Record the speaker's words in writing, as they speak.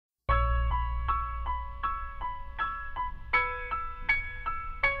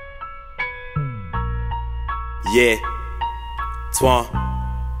Yeah, Toine.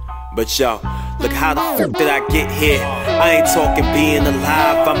 But yo, look how the fuck did I get here? I ain't talking being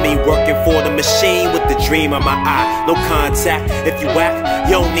alive, I mean working for the machine with the dream on my eye. No contact, if you act,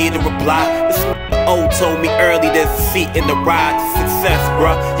 you don't need a reply. This old told me early there's a seat in the ride to success,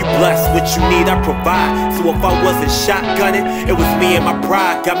 bruh. You blessed, what you need I provide. So if I wasn't shotgunning, it was me and my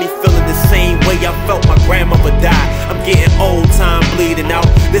pride. Got me feeling the same way I felt my grandmother died. I'm getting old, time bleeding out.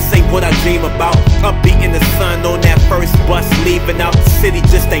 This ain't what I dream about. I'm beating the sun on that first bus leaving out. The city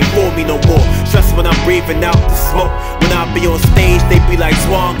just ain't for me no more. Stress when I'm breathing out the smoke. When I be on stage, they be like,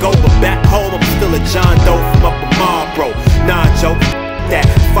 Toine, go. But back home, I'm still a John Doe from up a Marlboro. Nah, Joe, that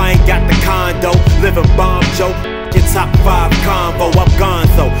if I ain't got the condo, living bomb, Joe. Your top 5 convo, I'm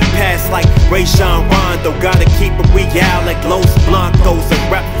gonzo. Pass like Rayshawn Rondo. Gotta keep it real like Los Blancos. A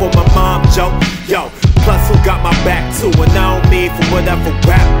rap for my mom, Joe. Yo, plus who got my back too? And I don't mean for whatever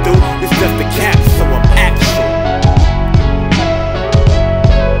rap do. It's just a cap, so I'm actual.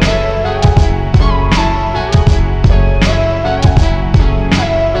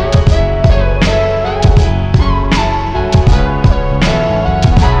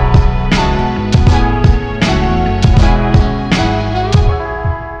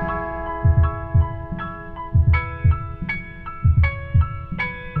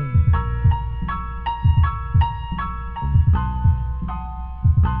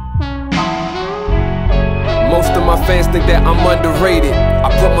 Most of my fans think that I'm underrated.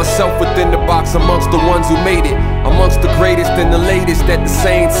 I put myself within the box amongst the ones who made it, amongst the greatest and the latest at the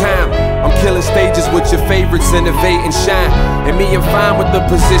same time. I'm killing stages with your favorites, innovate and shine. And me, I'm fine with the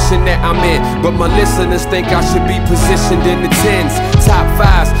position that I'm in, but my listeners think I should be positioned in the 10s, top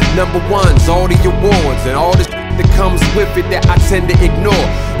 5s, number 1s, all the awards and all the that comes with it that I tend to ignore.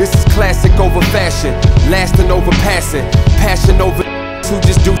 This is classic over fashion, lasting over passing, passion over who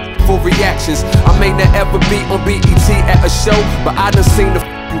just do for reactions. I may not ever be on BET at a show, but I done seen the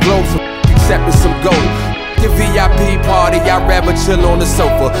globe for accepting some gold. Your VIP party, I'd rather chill on the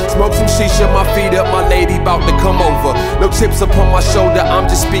sofa, smoke some shisha, my feet up, my lady bout to come over. No chips upon my shoulder, I'm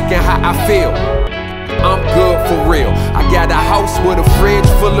just speaking how I feel. I'm good for real. I got a house with a fridge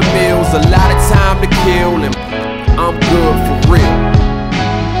full of meals, a lot of time to kill, and I'm good for real.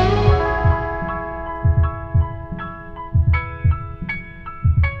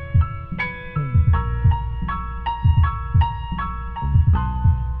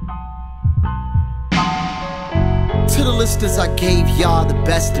 To the listeners, I gave y'all the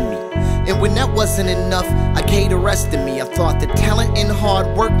best of me. And when that wasn't enough, I gave the rest of me. I thought that talent and hard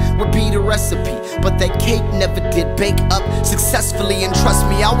work would be the recipe, but that cake never did bake up successfully. And trust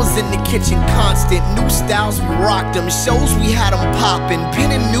me, I was in the kitchen constant. New styles, we rocked them. Shows, we had them popping.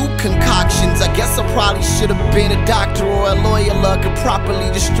 Penning new concoctions. I guess I probably should have been a doctor or a lawyer. Love could properly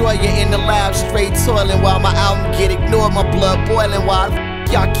destroy you in the lab, straight toiling while my album get ignored. My blood boiling while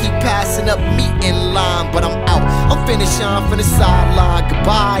y'all keep passing up me in line, but I'm out. I'm finishing from the sideline.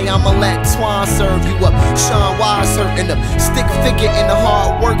 Goodbye, I'ma let Toine serve you up. Sean Wise hurting up. Stick figure in the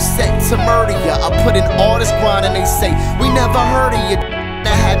hard work set to murder ya. I put in all this grind and they say we never heard of you.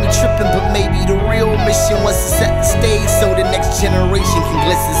 That had me tripping, but maybe the real mission was to set the stage so the next generation can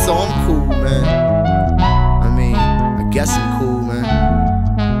glisten. So I'm cool.